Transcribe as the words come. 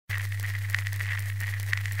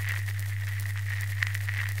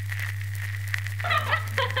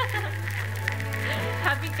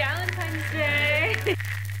Hey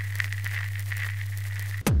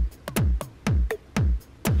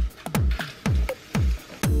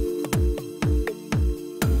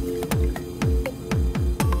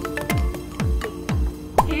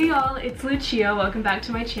y'all, it's Lucia. Welcome back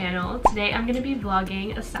to my channel. Today I'm going to be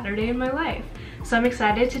vlogging a Saturday in my life. So I'm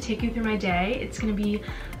excited to take you through my day. It's going to be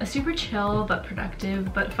a super chill but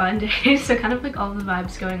productive but fun day. So kind of like all the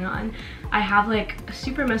vibes going on. I have like a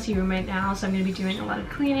super messy room right now, so I'm going to be doing a lot of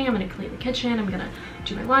cleaning. I'm going to clean the kitchen, I'm going to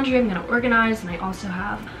do my laundry, I'm going to organize, and I also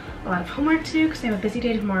have a lot of homework to do because I have a busy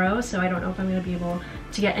day tomorrow, so I don't know if I'm going to be able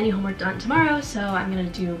to get any homework done tomorrow. So I'm going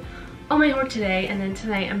to do all my homework today, and then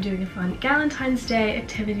tonight I'm doing a fun Galentine's Day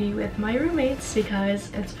activity with my roommates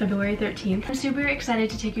because it's February 13th. I'm super excited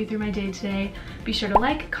to take you through my day today. Be sure to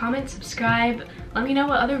like, comment, subscribe. Let me know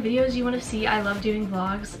what other videos you want to see. I love doing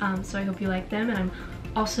vlogs, so I hope you like them. And I'm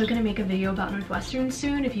also gonna make a video about Northwestern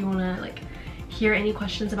soon if you want to like hear any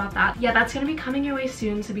questions about that. Yeah, that's gonna be coming your way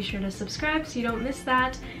soon, so be sure to subscribe so you don't miss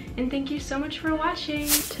that. And thank you so much for watching.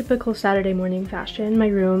 Typical Saturday morning fashion. My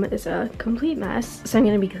room is a complete mess, so I'm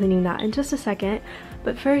gonna be cleaning that in just a second.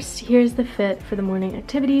 But first, here's the fit for the morning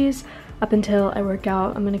activities. Up until I work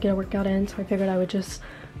out, I'm gonna get a workout in, so I figured I would just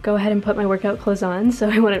go ahead and put my workout clothes on so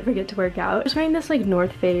I wouldn't forget to work out. I was wearing this like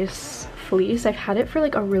North Face fleece. I've had it for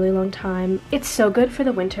like a really long time. It's so good for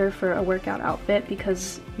the winter for a workout outfit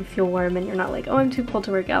because you feel warm and you're not like, oh, I'm too cold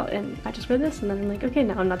to work out, and I just wear this and then I'm like, okay,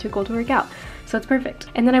 now I'm not too cold to work out. So it's perfect.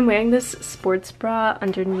 And then I'm wearing this sports bra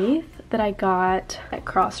underneath that I got at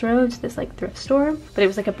Crossroads, this like thrift store, but it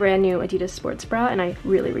was like a brand new Adidas sports bra and I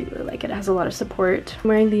really like it. It has a lot of support. I'm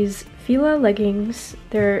wearing these Fila leggings.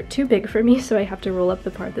 They're too big for me, so I have to roll up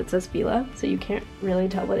the part that says Fila, so you can't really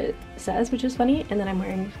tell what it says, which is funny. And then I'm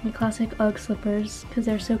wearing my classic UGG slippers because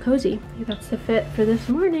they're so cozy. That's the fit for this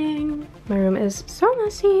morning. My room is so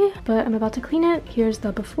messy, but I'm about to clean it. Here's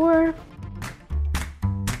the before.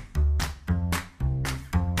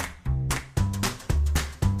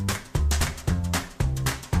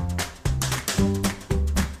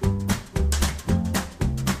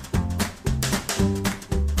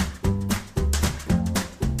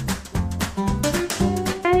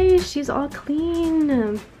 She's all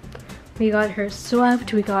clean. We got her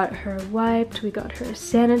swept, we got her wiped, we got her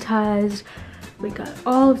sanitized, we got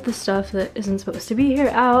all of the stuff that isn't supposed to be here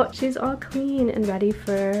out. She's all clean and ready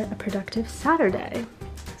for a productive Saturday.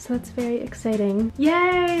 So that's very exciting.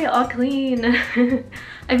 Yay, all clean.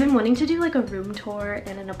 I've been wanting to do like a room tour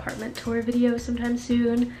and an apartment tour video sometime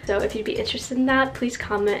soon. So if you'd be interested in that, please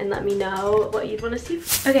comment and let me know what you'd want to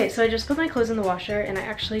see. Okay, so I just put my clothes in the washer and I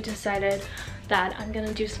actually decided that I'm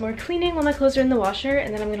gonna do some more cleaning while my clothes are in the washer,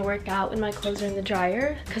 and then I'm gonna work out when my clothes are in the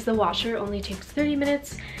dryer because the washer only takes 30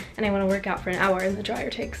 minutes and I want to work out for an hour and the dryer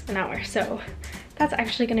takes an hour. So that's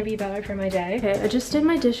actually gonna be better for my day. Okay, I just did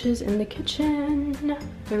my dishes in the kitchen.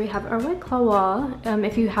 Here we have our White Claw wall.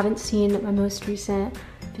 If you haven't seen my most recent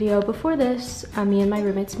video before this, me and my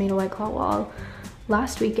roommates made a White Claw wall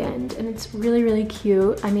last weekend and it's really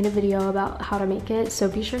cute. I made a video about how to make it, so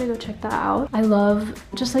be sure to go check that out. I love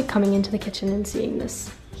just like coming into the kitchen and seeing this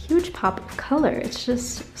huge pop of color. It's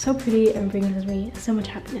just so pretty and brings me so much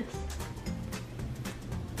happiness.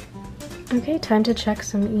 Okay, time to check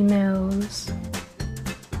some emails.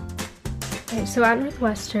 Okay, so at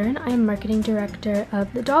Northwestern, I am marketing director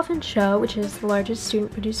of the Dolphin Show, which is the largest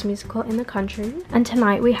student-produced musical in the country. And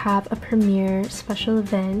tonight we have a premiere special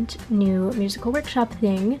event, new musical workshop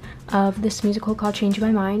thing of this musical called Change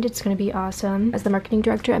My Mind. It's gonna be awesome. As the marketing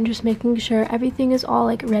director, I'm just making sure everything is all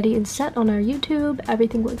like ready and set on our YouTube.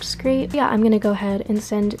 Everything looks great. Yeah, I'm gonna go ahead and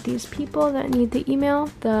send these people that need the email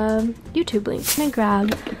the YouTube link. I'm gonna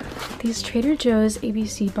grab these Trader Joe's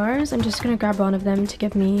ABC bars. I'm just gonna grab one of them to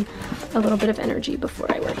give me a little bit of energy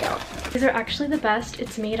before I work out. These are actually the best.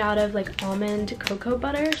 It's made out of like almond cocoa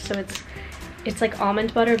butter, so it's like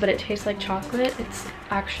almond butter but it tastes like chocolate. It's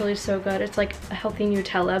actually so good. It's like a healthy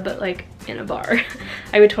Nutella but like in a bar.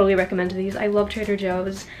 I would totally recommend these. I love Trader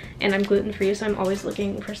Joe's and I'm gluten-free, so I'm always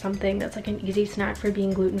looking for something that's like an easy snack for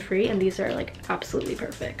being gluten-free, and these are like absolutely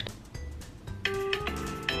perfect.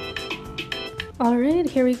 All right,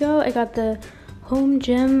 here we go. I got the home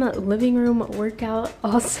gym living room workout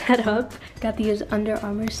all set up. Got these Under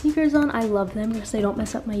Armour sneakers on. I love them because they don't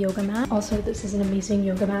mess up my yoga mat. Also, this is an amazing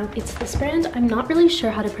yoga mat. It's this brand. I'm not really sure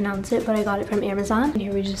how to pronounce it, but I got it from Amazon. And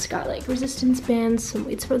here we just got like resistance bands, some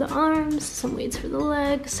weights for the arms, some weights for the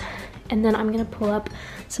legs, and then I'm gonna pull up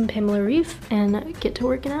some Pamela Reef and get to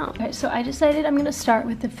working out. Okay, so I decided I'm gonna start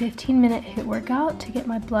with the 15-minute HIIT workout to get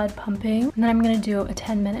my blood pumping, and then I'm gonna do a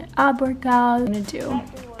 10-minute ab workout. I'm gonna do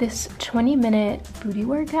this 20-minute booty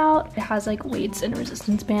workout. It has like weights and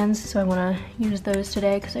resistance bands, so I wanna use those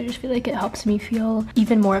today because I just feel like it helps me feel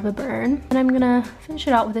even more of a burn. And I'm gonna finish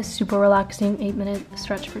it out with this super relaxing 8-minute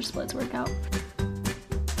stretch for splits workout.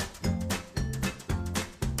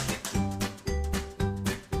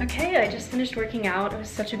 Okay, I just finished working out. It was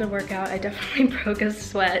such a good workout. I definitely broke a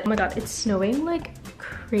sweat. Oh my god, it's snowing like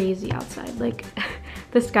crazy outside. Like,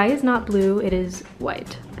 the sky is not blue, it is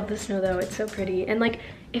white. I love the snow though, it's so pretty. And like,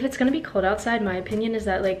 if it's gonna be cold outside, my opinion is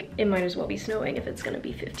that like, it might as well be snowing if it's gonna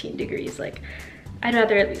be 15 degrees. Like, I'd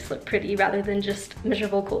rather at least look pretty rather than just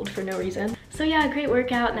miserable cold for no reason. So yeah, great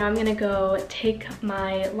workout. Now I'm gonna go take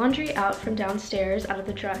my laundry out from downstairs out of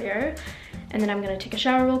the dryer. And then I'm gonna take a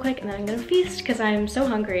shower real quick, and then I'm gonna feast because I'm so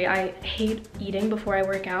hungry. I hate eating before I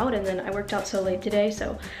work out, and then I worked out so late today,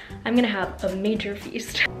 so I'm gonna have a major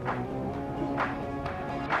feast.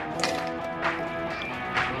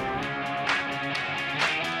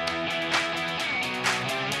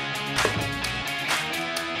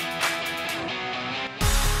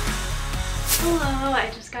 Hello,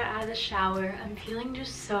 I just got out of the shower. I'm feeling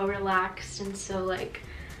just so relaxed and so like,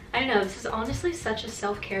 I don't know, this is honestly such a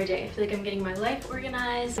self-care day. I feel like I'm getting my life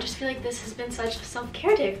organized. I just feel like this has been such a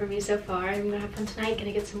self-care day for me so far. I'm gonna have fun tonight,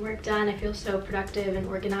 gonna get some work done. I feel so productive and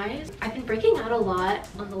organized. I've been breaking out a lot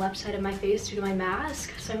on the left side of my face due to my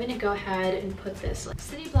mask, so I'm gonna go ahead and put this like,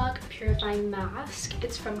 City Block Purifying Mask.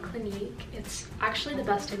 It's from Clinique. It's actually the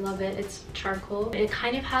best, I love it. It's charcoal. It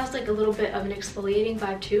kind of has like a little bit of an exfoliating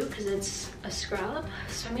vibe too because it's a scrub.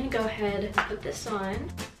 So I'm gonna go ahead and put this on.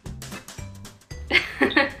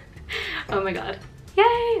 Oh my god.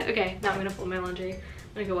 Yay! Okay, now I'm gonna fold my laundry. I'm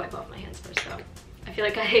gonna go wipe off my hands first though. I feel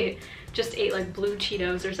like I just ate like blue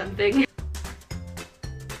Cheetos or something.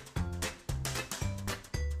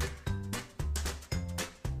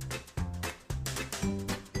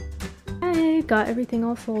 I got everything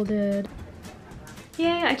all folded.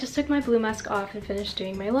 Yay, I just took my blue mask off and finished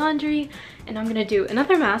doing my laundry, and I'm gonna do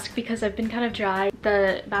another mask because I've been kind of dry.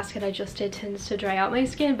 The mask that I just did tends to dry out my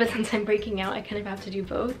skin, but since I'm breaking out, I kind of have to do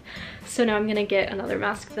both. So now I'm gonna get another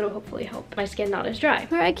mask that'll hopefully help my skin not as dry.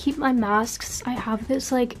 Where I keep my masks, I have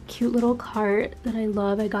this like cute little cart that I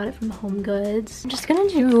love. I got it from Home Goods. I'm just gonna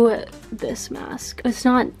do this mask. It's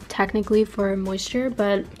not technically for moisture,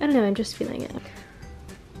 but I don't know, I'm just feeling it.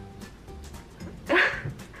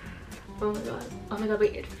 Oh my god. Oh my god,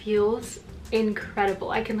 wait, it feels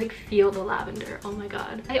incredible. I can like feel the lavender. Oh my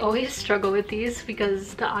god. I always struggle with these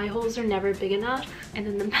because the eye holes are never big enough, and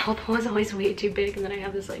then the mouth hole is always way too big, and then I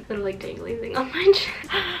have this like little like dangly thing on my chin.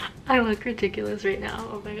 I look ridiculous right now.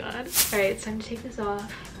 Oh my god. All right, it's time to take this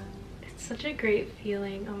off. It's such a great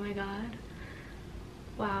feeling. Oh my god.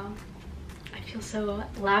 Wow. I feel so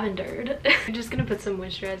lavendered. I'm just gonna put some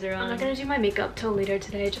moisturizer on. I'm not gonna do my makeup till later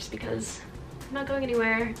today just because I'm not going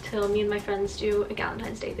anywhere till me and my friends do a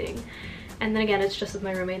Galentine's Day thing. And then again, it's just with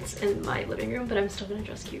my roommates in my living room, but I'm still gonna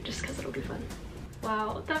dress cute just because it'll be fun.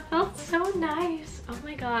 Wow, that felt so nice. Oh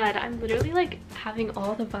my god, I'm literally like having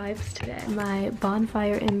all the vibes today. My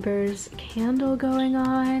bonfire embers candle going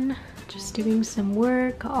on, just doing some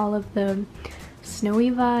work, all of the snowy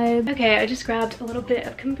vibe. Okay, I just grabbed a little bit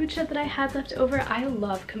of kombucha that I had left over. I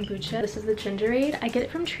love kombucha. This is the Gingerade. I get it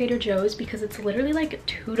from Trader Joe's because it's literally like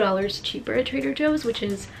 $2 cheaper at Trader Joe's, which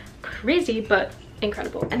is crazy, but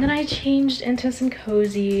incredible. And then I changed into some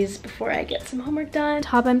cozies before I get some homework done.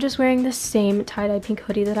 Top, I'm just wearing the same tie-dye pink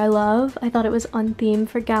hoodie that I love. I thought it was on theme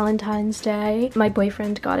for Galentine's Day. My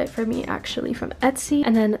boyfriend got it for me actually from Etsy.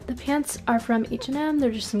 And then the pants are from H&M.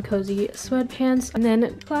 They're just some cozy sweatpants. And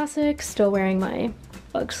then classic, still wearing my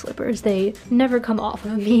Ugg slippers. They never come off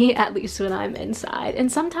of me, at least when I'm inside.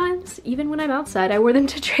 And sometimes, even when I'm outside, I wore them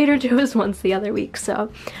to Trader Joe's once the other week,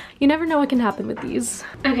 so you never know what can happen with these.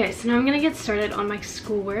 Okay, so now I'm gonna get started on my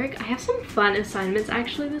schoolwork. I have some fun assignments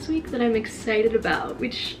actually this week that I'm excited about,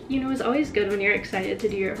 which, you know, is always good when you're excited to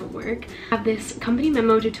do your homework. I have this company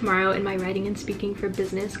memo due tomorrow in my writing and speaking for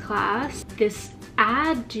business class. This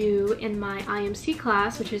ad due in my IMC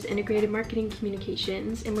class, which is integrated marketing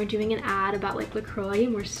communications, and we're doing an ad about like LaCroix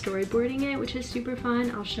and we're storyboarding it, which is super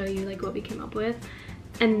fun. I'll show you like what we came up with.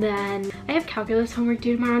 And then I have calculus homework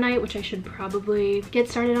due tomorrow night, which I should probably get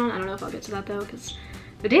started on. I don't know if I'll get to that though because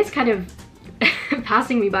the day's kind of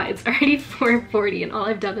passing me by. It's already 4:40 and all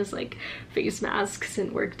I've done is like face masks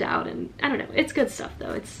and worked out, and I don't know, it's good stuff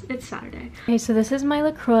though. It's Saturday. Okay, so this is my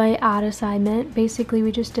LaCroix ad assignment. Basically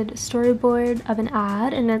we just did a storyboard of an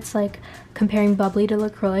ad, and it's like comparing bubbly to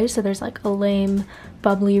LaCroix. So there's like a lame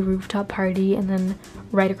bubbly rooftop party, and then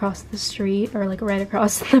right across the street, or like right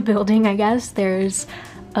across the building I guess, there's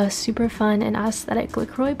a super fun and aesthetic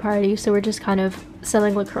LaCroix party. So we're just kind of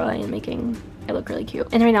selling LaCroix and making it look really cute.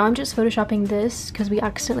 And right now I'm just photoshopping this because we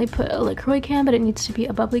accidentally put a LaCroix can, but it needs to be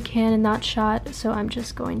a bubbly can in that shot. So I'm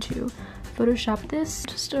just going to Photoshop this,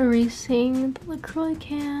 just erasing the LaCroix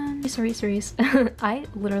can. Erase. I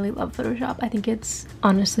literally love Photoshop. I think it's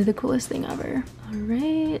honestly the coolest thing ever. All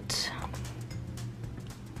right.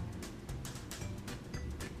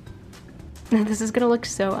 This is gonna look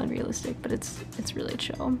so unrealistic, but it's really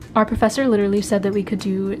chill. Our professor literally said that we could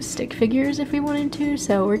do stick figures if we wanted to,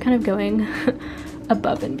 so we're kind of going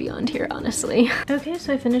above and beyond here, honestly. Okay,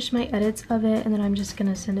 so I finished my edits of it, and then I'm just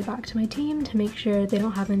gonna send it back to my team to make sure they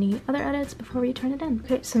don't have any other edits before we turn it in.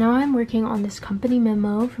 Okay, so now I'm working on this company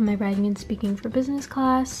memo for my writing and speaking for business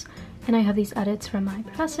class, and I have these edits from my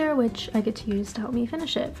professor, which I get to use to help me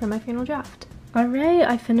finish it for my final draft. Alright,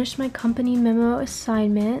 I finished my company memo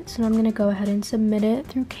assignment, so I'm gonna go ahead and submit it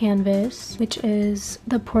through Canvas, which is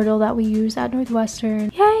the portal that we use at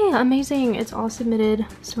Northwestern. Yay, amazing, it's all submitted,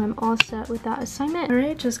 so I'm all set with that assignment.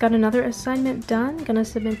 Alright, just got another assignment done, gonna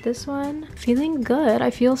submit this one. Feeling good,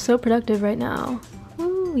 I feel so productive right now.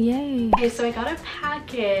 Ooh, yay. Okay, so I got a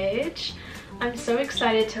package. I'm so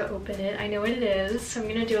excited to open it. I know what it is, so I'm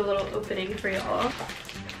gonna do a little opening for y'all.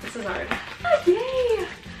 This is hard. Yay!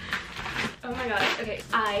 Oh my god, okay.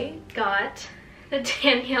 I got the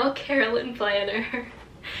Danielle Carolyn planner.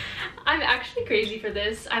 I'm actually crazy for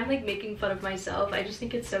this. I'm like making fun of myself. I just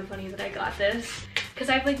think it's so funny that I got this, because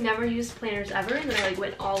I've like never used planners ever, and then I like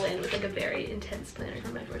went all in with like a very intense planner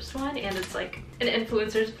for my first one, and it's like an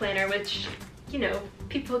influencer's planner, which, you know,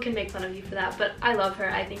 people can make fun of you for that, but I love her.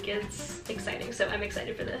 I think it's exciting, so I'm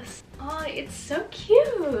excited for this. Oh, it's so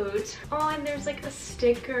cute. Oh, and there's like a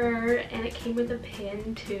sticker, and it came with a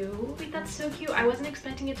pin too. Wait, that's so cute. I wasn't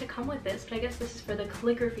expecting it to come with this, but I guess this is for the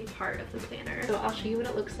calligraphy part of the planner. So I'll show you what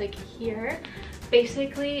it looks like here.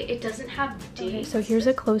 Basically, it doesn't have dates. Okay, so here's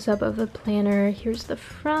a close-up of the planner. Here's the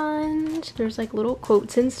front. There's like little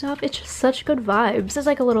quotes and stuff. It's just such good vibes. This is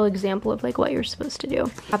like a little example of like what you're supposed to do.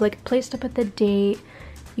 I have like a place to put the date.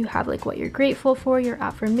 You have like what you're grateful for, your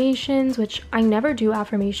affirmations, which I never do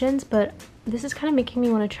affirmations, but this is kind of making me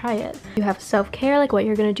want to try it. You have self-care, like what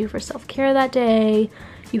you're going to do for self-care that day.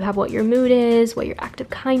 You have what your mood is, what your act of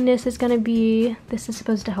kindness is going to be. This is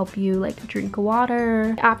supposed to help you like drink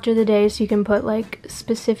water after the day, so you can put like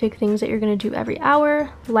specific things that you're going to do every hour.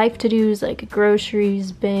 Life to-dos like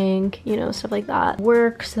groceries, bank, you know, stuff like that.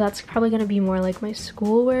 Work, so that's probably going to be more like my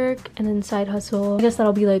schoolwork. And then side hustle, I guess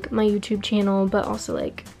that'll be like my YouTube channel, but also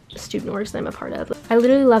like student orgs that I'm a part of. I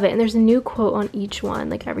literally love it, and there's a new quote on each one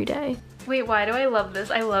like every day. Wait, why do I love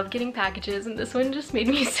this? I love getting packages, and this one just made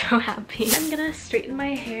me so happy. I'm gonna straighten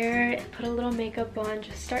my hair, put a little makeup on,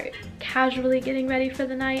 just start casually getting ready for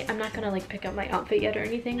the night. I'm not gonna like pick up my outfit yet or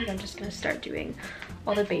anything, but I'm just gonna start doing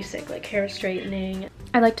all the basic like hair straightening.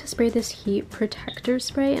 I like to spray this heat protector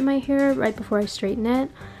spray in my hair right before I straighten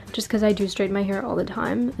it, just because I do straighten my hair all the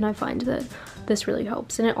time, and I find that this really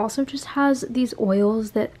helps. And it also just has these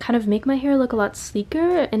oils that kind of make my hair look a lot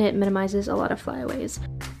sleeker, and it minimizes a lot of flyaways.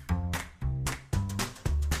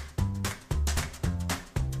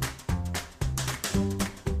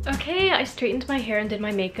 Okay, I straightened my hair and did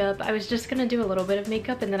my makeup. I was just gonna do a little bit of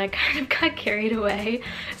makeup, and then I kind of got carried away.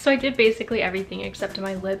 So I did basically everything except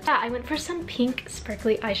my lips. Yeah, I went for some pink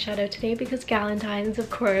sparkly eyeshadow today because galentines, of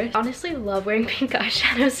course. Honestly, love wearing pink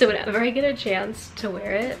eyeshadow, so whenever I get a chance to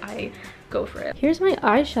wear it, I go for it. Here's my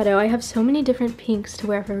eyeshadow. I have so many different pinks to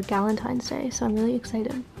wear for Galentine's Day, so I'm really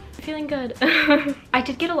excited. Feeling good. I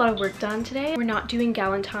did get a lot of work done today. We're not doing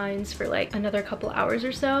Galentine's for like another couple hours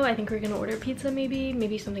or so. I think we're gonna order pizza,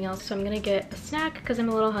 maybe something else. So I'm gonna get a snack because I'm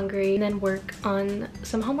a little hungry, and then work on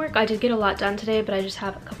some homework. I did get a lot done today, but I just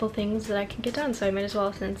have a couple things that I can get done, so I might as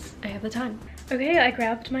well since I have the time. Okay, I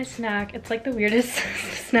grabbed my snack. It's like the weirdest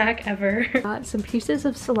snack ever. Got some pieces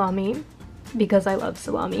of salami because I love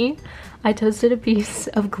salami. I toasted a piece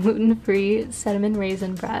of gluten-free cinnamon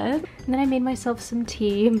raisin bread, and then I made myself some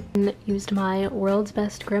tea and used my world's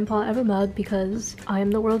best grandpa ever mug because I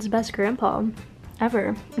am the world's best grandpa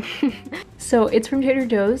ever. So it's from Trader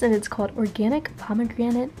Joe's, and it's called Organic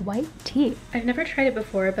Pomegranate White Tea. I've never tried it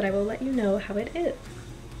before, but I will let you know how it is.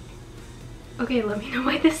 Okay, let me know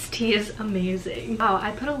why this tea is amazing. Wow,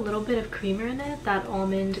 I put a little bit of creamer in it, that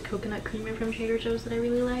almond coconut creamer from Trader Joe's that I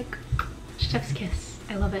really like. It's Chef's kiss.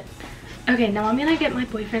 I love it. Okay, now I'm gonna get my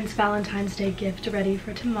boyfriend's Valentine's Day gift ready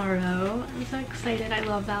for tomorrow. I'm so excited. I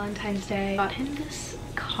love Valentine's Day. I got him this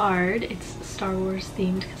card. It's Star Wars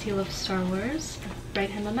themed because he loves Star Wars. Write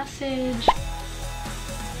him a message.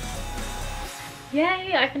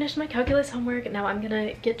 Yay, I finished my calculus homework. Now I'm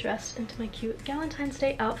gonna get dressed into my cute Valentine's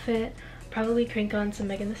Day outfit. Probably crank on some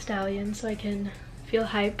Megan Thee Stallion so I can feel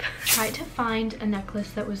hype. Tried to find a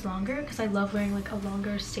necklace that was longer because I love wearing like a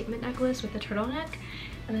longer statement necklace with a turtleneck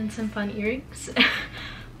and then some fun earrings.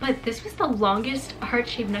 But this was the longest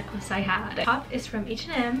heart-shaped necklace I had. The top is from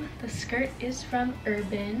H&M, the skirt is from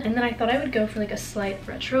Urban, and then I thought I would go for like a slight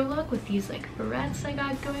retro look with these like barrettes I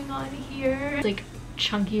got going on here. Like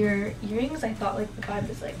chunkier earrings. I thought like the vibe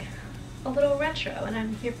was like a little retro and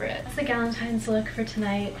I'm here for it. That's the Galentine's look for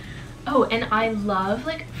tonight. Oh, and I love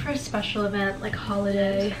like for a special event like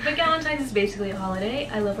holiday, but Galentine's is basically a holiday.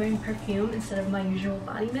 I love wearing perfume instead of my usual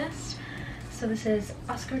body mist. So this is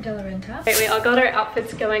Oscar de la Renta. Okay, we all got our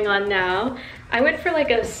outfits going on now. I went for like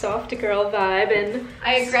a soft girl vibe and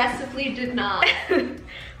I aggressively did not.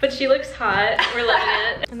 But she looks hot. We're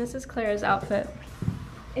loving it. And this is Claire's outfit.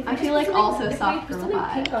 I feel like also soft girl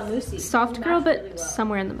vibe. Soft girl, but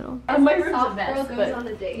somewhere in the middle. And my soft girl goes on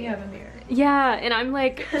a date. You have a mirror. Yeah, and I'm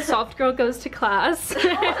like, soft girl goes to class.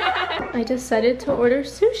 I decided to order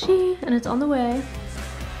sushi and it's on the way.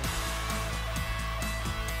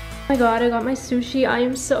 Oh my god, I got my sushi. I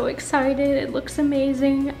am so excited. It looks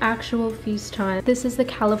amazing. Actual feast time. This is the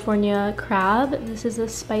California crab. This is the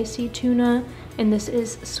spicy tuna. And this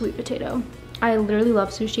is sweet potato. I literally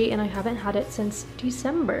love sushi and I haven't had it since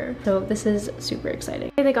December. So this is super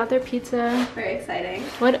exciting. They got their pizza. Very exciting.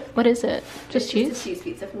 What is it? Just cheese? It's a cheese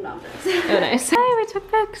pizza from Domino's. Oh nice. Hey, we took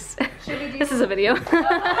pics. This is a video.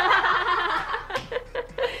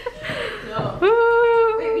 No.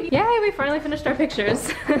 Woo! Yay, we finally finished our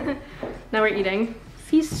pictures. Now we're eating.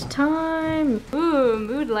 Feast time. Ooh,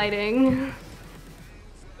 mood lighting.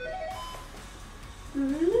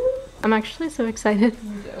 I'm actually so excited.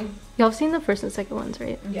 Y'all have seen the first and second ones,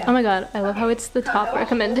 right? Yeah. Oh my god, I love how it's the top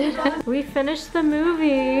recommended. We finished the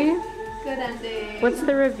movie. Good ending. What's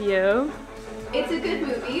the review? It's a good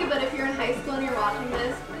movie, but if you're in high school and you're watching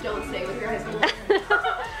this, don't stay with your high school.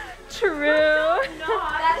 True.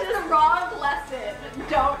 That is the wrong lesson.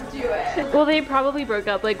 Don't do it. Well, they probably broke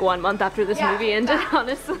up like 1 month after this movie ended,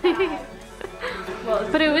 honestly. Well,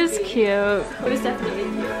 but it was cute. It was definitely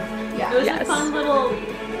cute. Yeah. It was Yes. a fun little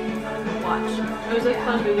watch. It was a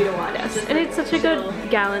fun movie to watch. Yes, and it's such a good As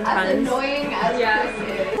Galentine's. annoying as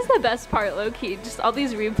this This is the best part, low-key. Just all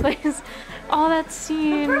these replays. All that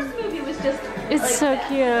scene. The first movie was just It's like so that.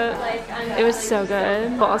 cute. Like, It was so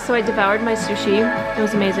good. But also I devoured my sushi. It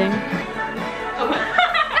was amazing.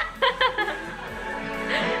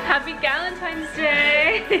 Happy Galentine's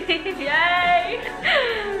Day! Yay!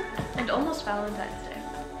 And almost Valentine's Day.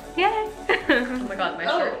 Yay! Oh my god, my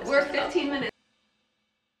shirt is we're just up. 15 minutes.